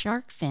been a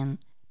shark fin,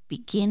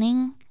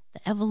 beginning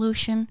the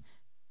evolution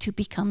to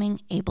becoming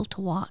able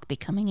to walk,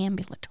 becoming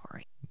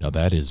ambulatory. Now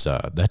that's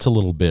a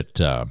little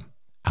bit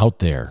out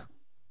there,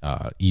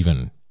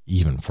 even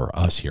for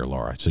us here,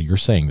 Laura. So you're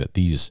saying that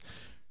these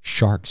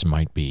sharks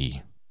might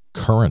be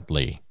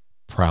currently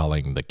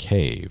prowling the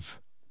cave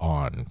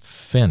on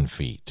fin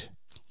feet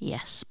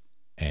Yes.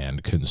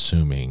 and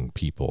consuming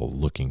people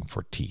looking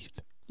for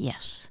teeth.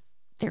 Yes.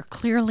 They're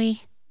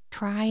clearly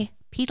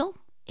tripedal,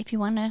 if you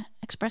want to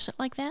express it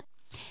like that.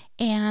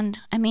 And,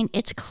 I mean,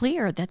 it's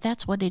clear that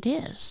that's what it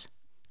is.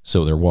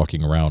 So they're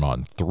walking around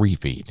on 3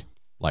 feet,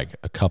 like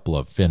a couple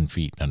of fin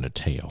feet and a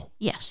tail.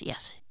 Yes,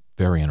 yes.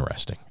 Very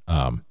interesting.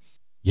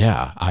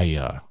 Yeah,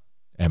 I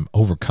am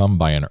overcome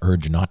by an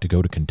urge not to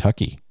go to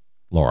Kentucky,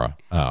 Laura.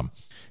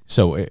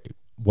 So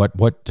what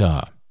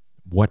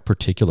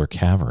particular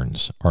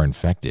caverns are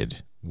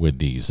infected with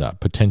these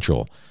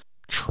potential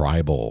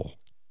tribal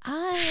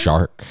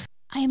shark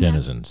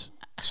denizens?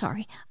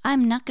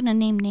 I'm not going to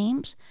name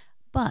names,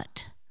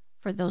 but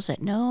for those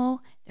that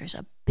know, there's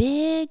a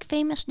big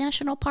famous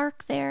national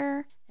park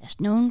there that's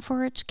known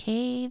for its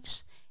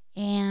caves,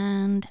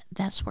 and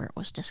that's where it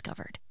was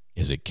discovered.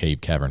 Is it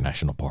Cave Cavern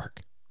National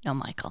Park? No,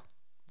 Michael.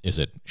 Is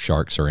it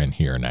Sharks Are In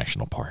Here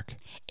National Park?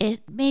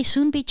 It may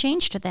soon be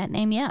changed to that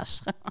name,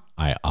 yes.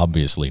 I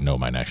obviously know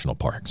my national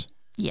parks.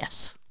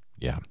 Yes.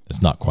 Yeah,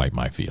 it's not quite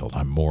my field.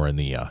 I'm more in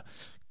the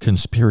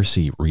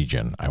conspiracy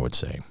region, I would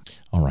say.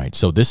 All right,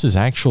 so this is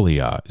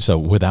actually, so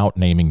without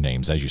naming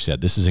names, as you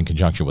said, this is in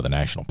conjunction with a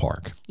national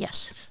park.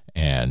 Yes.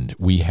 And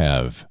we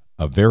have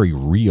a very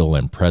real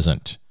and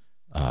present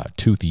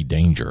toothy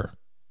danger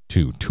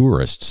to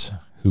tourists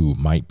who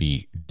might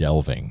be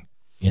delving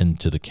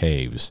into the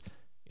caves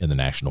in the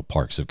national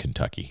parks of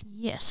Kentucky.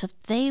 Yes,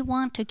 if they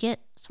want to get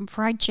some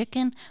fried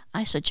chicken,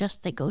 I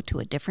suggest they go to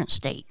a different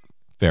state.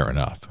 Fair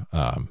enough.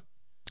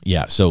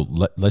 Yeah, so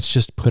let's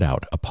just put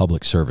out a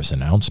public service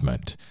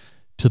announcement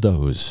to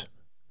those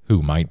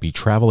who might be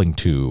traveling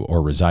to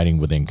or residing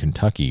within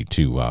Kentucky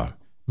to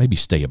maybe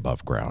stay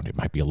above ground. It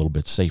might be a little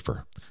bit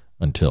safer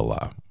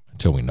until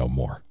we know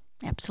more.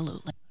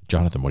 Absolutely.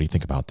 Jonathan, what do you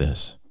think about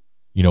this?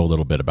 You know a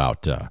little bit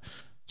about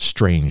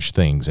strange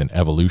things in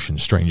evolution,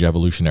 strange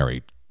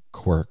evolutionary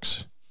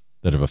quirks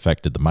that have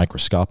affected the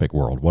microscopic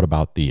world. What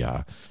about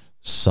the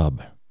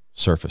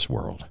subsurface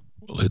world?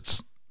 Well,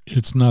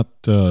 it's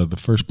not the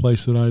first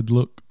place that I'd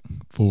look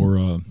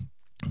for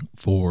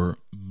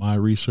my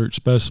research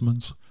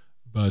specimens,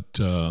 but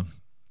you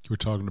were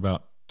talking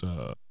about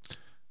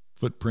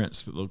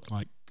footprints that look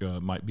like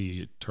might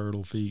be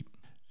turtle feet,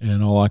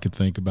 and all I could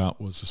think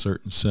about was a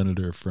certain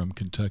senator from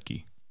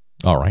Kentucky.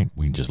 All right,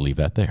 we can just leave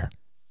that there.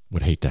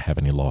 Would hate to have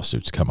any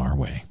lawsuits come our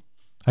way.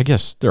 I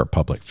guess they're a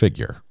public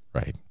figure,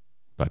 right?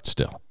 But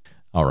still.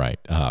 All right.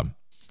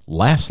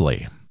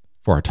 Lastly,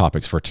 for our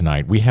topics for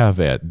tonight, we have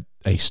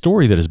a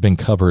story that has been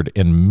covered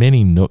in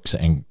many nooks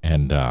and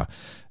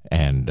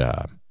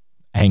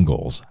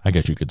angles, I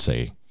guess you could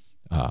say,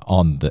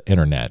 on the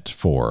internet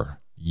for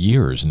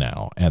years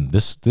now. And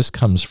this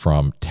comes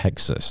from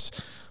Texas,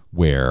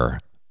 where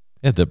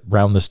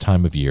around this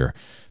time of year,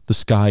 the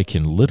sky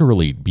can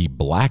literally be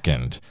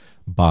blackened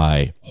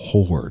by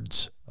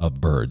hordes of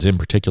birds, in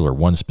particular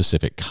one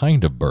specific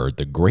kind of bird,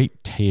 the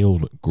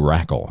great-tailed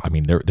grackle. I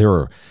mean, there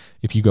are,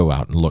 if you go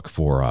out and look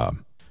for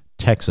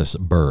Texas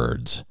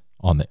birds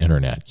on the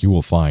internet, you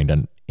will find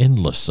an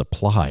endless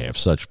supply of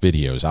such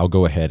videos. I'll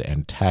go ahead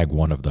and tag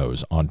one of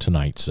those on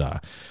tonight's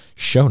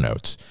show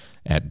notes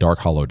at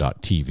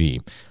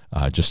darkhollow.tv.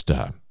 Just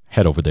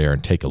head over there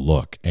and take a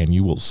look, and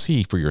you will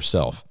see for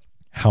yourself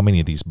how many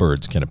of these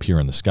birds can appear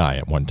in the sky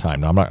at one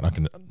time. Now, I'm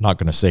not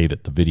going to say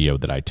that the video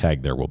that I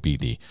tagged there will be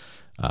the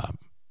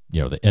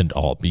the end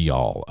all be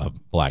all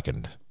of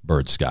blackened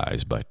bird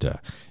skies, but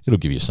it'll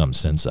give you some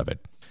sense of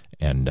it.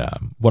 And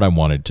what I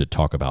wanted to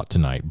talk about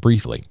tonight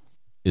briefly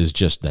is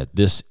just that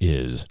this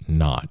is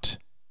not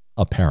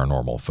a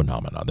paranormal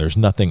phenomenon. There's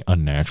nothing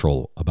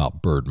unnatural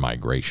about bird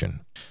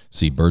migration.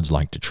 See, birds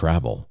like to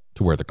travel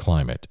to where the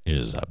climate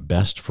is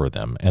best for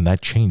them, and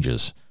that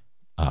changes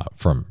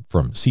from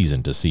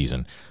season to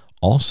season.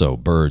 Also,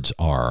 birds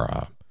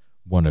are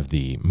one of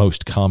the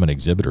most common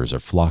exhibitors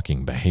of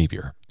flocking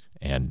behavior,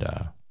 and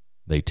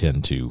they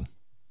tend to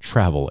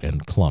travel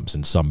in clumps.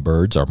 And some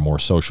birds are more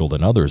social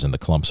than others, and the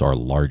clumps are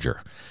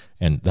larger.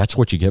 And that's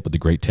what you get with the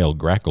great-tailed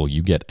grackle.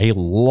 You get a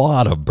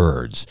lot of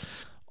birds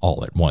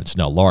all at once.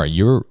 Now, Laura,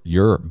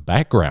 your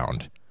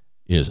background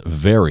is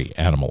very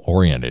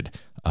animal-oriented.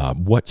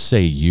 What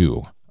say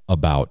you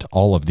about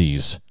all of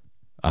these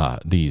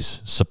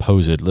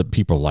supposed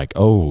people like,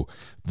 oh,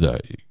 the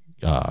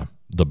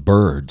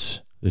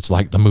birds? It's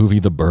like the movie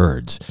The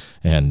Birds,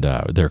 and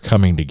they're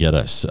coming to get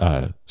us.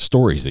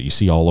 Stories that you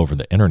see all over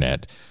the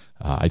internet.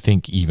 I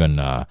think even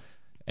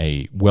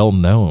a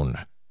well-known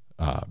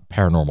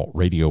paranormal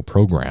radio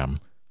program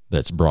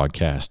that's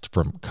broadcast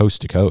from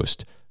coast to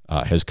coast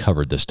has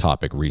covered this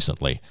topic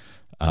recently,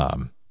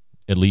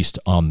 at least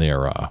on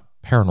their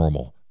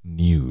paranormal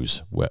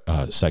news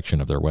section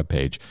of their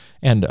webpage.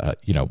 And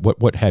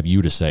what have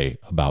you to say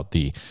about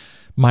the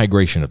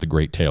migration of the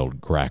great-tailed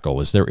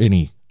grackle? Is there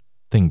anything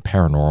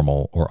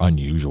paranormal or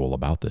unusual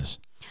about this?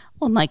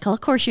 Well, Michael,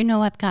 of course,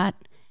 I've got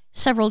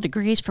several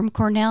degrees from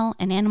Cornell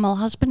in animal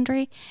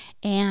husbandry,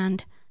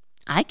 and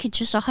I could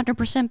just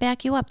 100%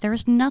 back you up.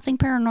 There's nothing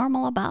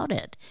paranormal about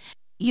it.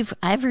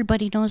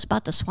 Everybody knows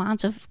about the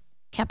swans of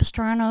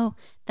Capistrano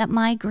that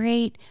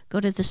migrate, go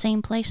to the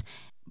same place.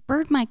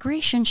 Bird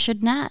migration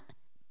should not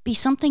be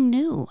something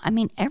new. I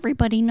mean,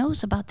 everybody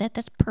knows about that.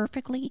 That's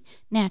perfectly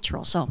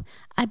natural. So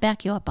I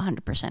back you up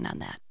 100% on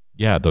that.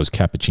 Yeah, those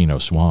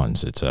cappuccino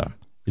swans. It's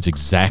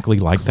exactly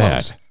like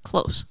that.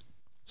 Close.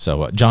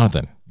 So,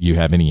 Jonathan, you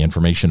have any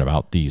information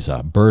about these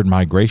bird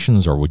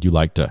migrations, or would you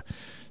like to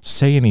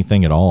say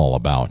anything at all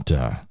about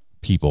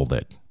people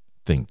that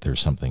think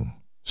there's something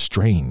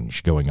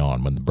strange going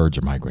on when the birds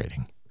are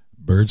migrating?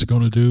 Birds are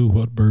going to do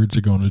what birds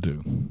are going to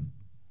do.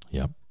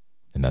 Yep.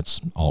 And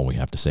that's all we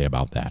have to say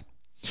about that.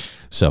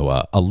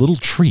 So a little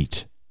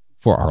treat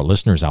for our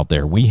listeners out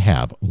there. We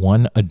have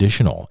one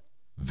additional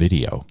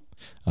video.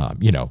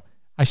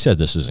 I said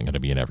this isn't going to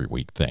be an every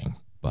week thing,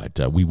 but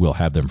we will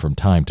have them from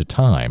time to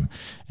time.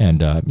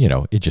 And,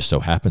 it just so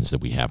happens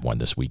that we have one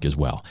this week as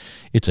well.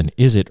 It's an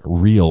Is It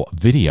Real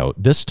video,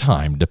 this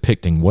time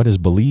depicting what is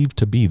believed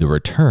to be the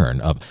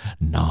return of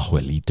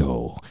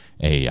Nahuelito,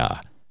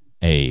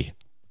 a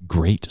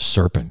great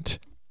serpent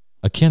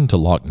akin to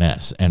Loch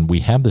Ness. And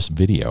we have this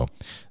video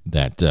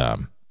that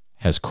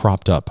has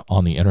cropped up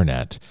on the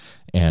internet,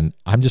 and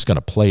I'm just going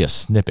to play a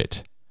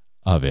snippet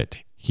of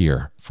it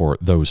here for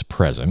those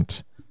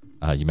present.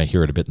 You may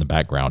hear it a bit in the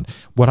background.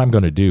 What I'm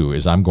going to do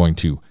is I'm going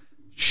to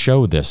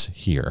show this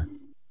here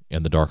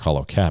in the Dark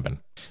Hollow Cabin,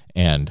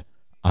 and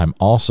I'm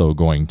also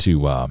going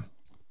to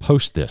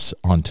post this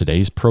on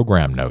today's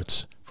program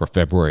notes for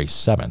February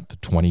 7th,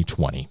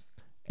 2020.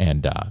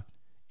 And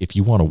if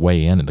you want to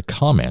weigh in the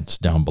comments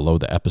down below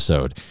the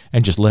episode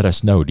and just let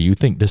us know, do you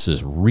think this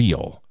is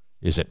real?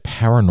 Is it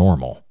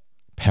paranormal,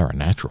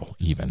 paranatural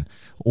even?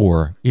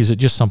 Or is it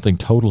just something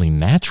totally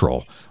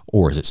natural?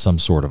 Or is it some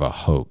sort of a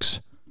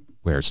hoax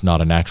where it's not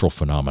a natural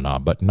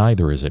phenomenon, but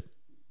neither is it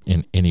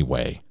in any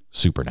way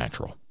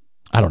supernatural?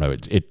 I don't know.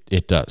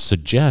 It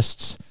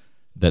suggests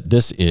that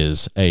this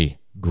is a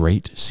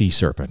great sea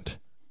serpent,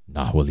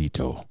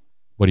 Nahuelito.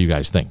 What do you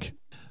guys think?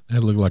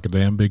 That looked like a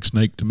damn big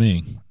snake to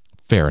me.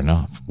 Fair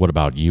enough. What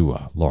about you,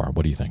 Laura?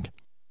 What do you think?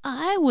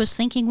 I was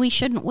thinking we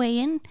shouldn't weigh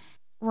in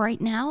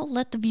right now.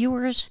 Let the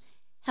viewers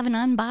have an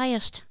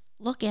unbiased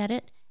look at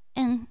it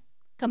and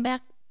come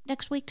back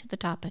next week to the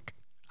topic.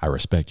 I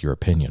respect your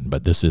opinion,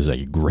 but this is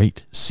a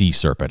great sea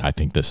serpent. I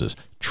think this is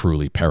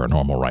truly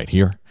paranormal right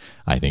here.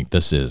 I think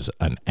this is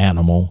an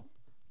animal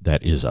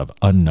that is of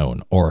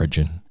unknown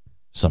origin,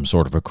 some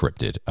sort of a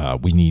cryptid.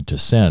 We need to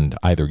send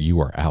either you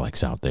or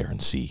Alex out there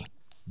and see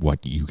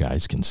what you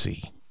guys can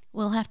see.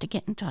 We'll have to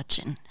get in touch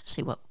and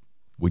see what.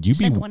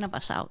 Send one of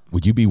us out.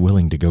 Would you be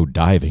willing to go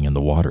diving in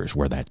the waters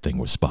where that thing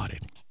was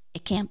spotted?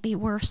 It can't be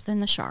worse than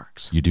the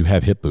sharks. You do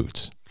have hip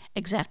boots.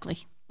 Exactly.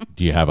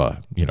 Do you have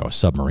a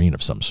submarine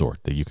of some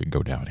sort that you could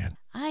go down in?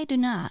 I do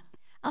not.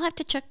 I'll have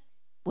to check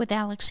with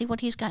Alex, see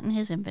what he's got in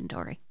his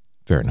inventory.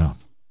 Fair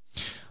enough.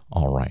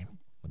 All right.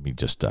 Let me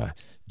just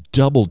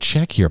double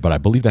check here, but I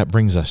believe that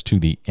brings us to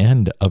the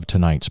end of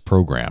tonight's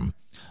program,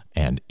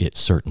 and it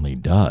certainly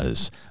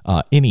does.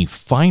 Any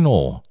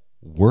final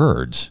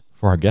words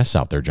for our guests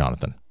out there,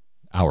 Jonathan?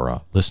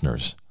 Our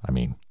listeners, I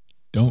mean.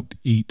 Don't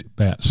eat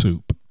bat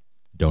soup.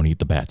 Don't eat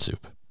the bat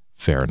soup.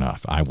 Fair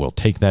enough. I will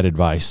take that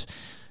advice,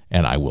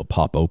 and I will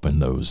pop open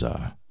those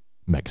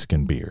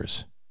Mexican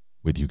beers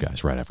with you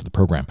guys right after the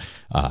program.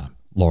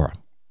 Laura,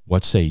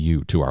 what say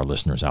you to our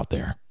listeners out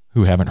there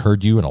who haven't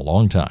heard you in a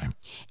long time?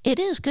 It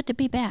is good to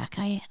be back.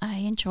 I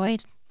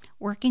enjoyed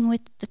working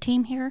with the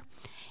team here,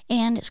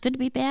 and it's good to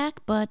be back,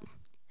 but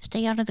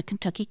stay out of the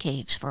Kentucky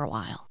caves for a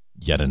while.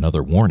 Yet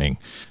another warning.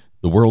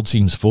 The world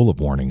seems full of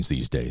warnings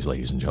these days,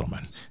 ladies and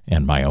gentlemen.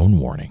 And my own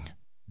warning,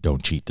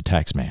 don't cheat the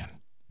tax man.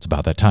 It's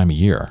about that time of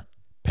year.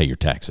 Pay your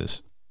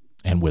taxes.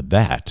 And with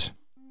that,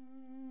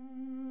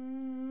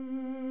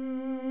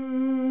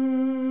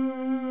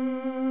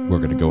 we're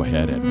going to go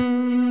ahead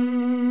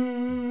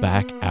and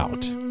back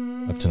out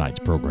of tonight's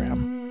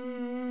program.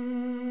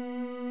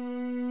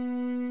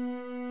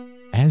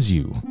 As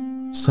you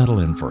settle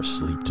in for a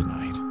sleep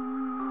tonight,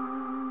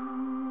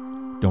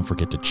 don't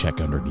forget to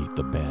check underneath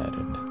the bed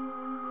and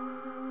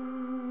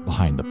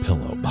behind the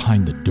pillow,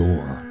 behind the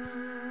door.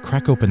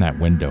 Crack open that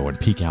window and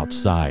peek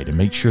outside and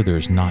make sure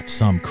there's not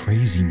some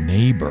crazy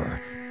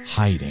neighbor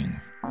hiding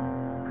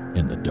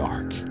in the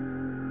dark,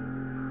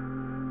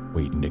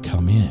 waiting to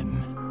come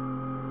in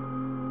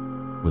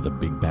with a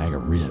big bag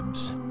of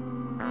ribs.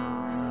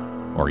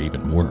 Or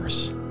even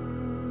worse,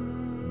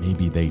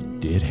 maybe they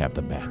did have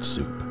the bat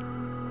soup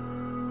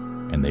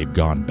and they've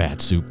gone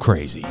bat soup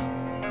crazy.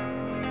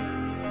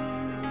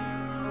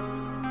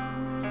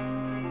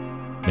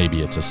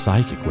 Maybe it's a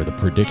psychic with a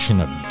prediction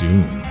of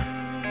doom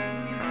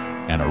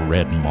and a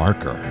red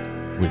marker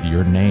with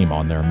your name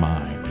on their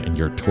mind and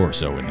your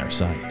torso in their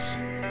sights.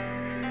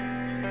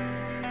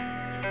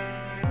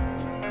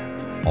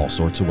 All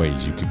sorts of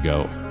ways you could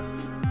go.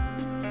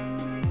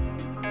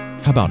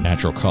 How about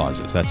natural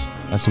causes? That's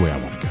the way I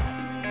want to go.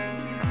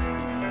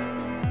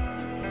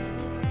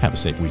 Have a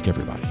safe week,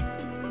 everybody.